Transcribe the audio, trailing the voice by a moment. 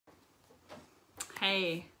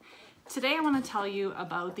Hey, today I want to tell you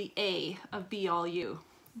about the A of Be All You.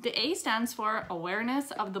 The A stands for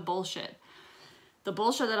awareness of the bullshit. The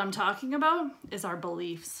bullshit that I'm talking about is our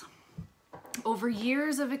beliefs. Over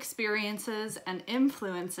years of experiences and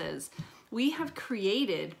influences, we have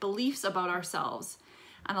created beliefs about ourselves.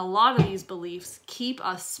 And a lot of these beliefs keep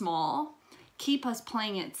us small, keep us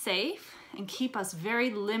playing it safe, and keep us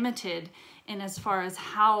very limited in as far as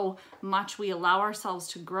how much we allow ourselves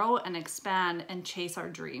to grow and expand and chase our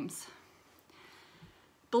dreams.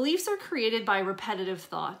 Beliefs are created by repetitive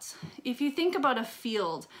thoughts. If you think about a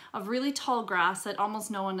field of really tall grass that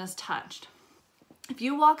almost no one has touched, if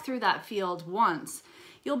you walk through that field once,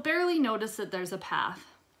 you'll barely notice that there's a path.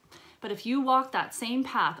 But if you walk that same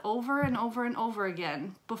path over and over and over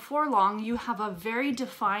again, before long you have a very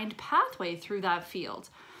defined pathway through that field.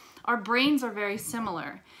 Our brains are very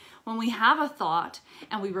similar. When we have a thought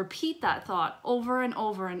and we repeat that thought over and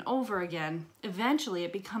over and over again, eventually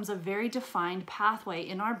it becomes a very defined pathway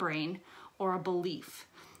in our brain or a belief.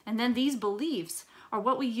 And then these beliefs are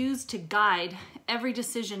what we use to guide every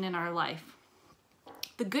decision in our life.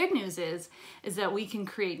 The good news is that we can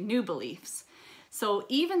create new beliefs. So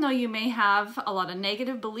even though you may have a lot of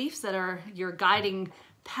negative beliefs that are your guiding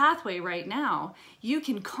pathway right now, you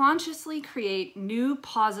can consciously create new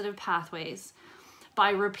positive pathways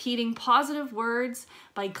by repeating positive words,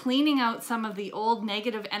 by cleaning out some of the old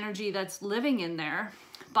negative energy that's living in there,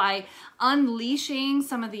 by unleashing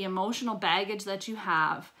some of the emotional baggage that you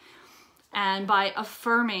have, and by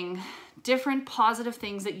affirming different positive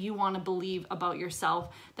things that you want to believe about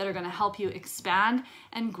yourself that are going to help you expand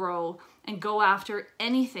and grow and go after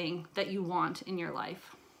anything that you want in your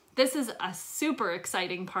life. This is a super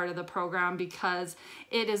exciting part of the program because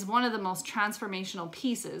it is one of the most transformational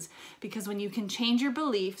pieces, because when you can change your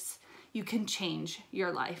beliefs, you can change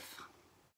your life.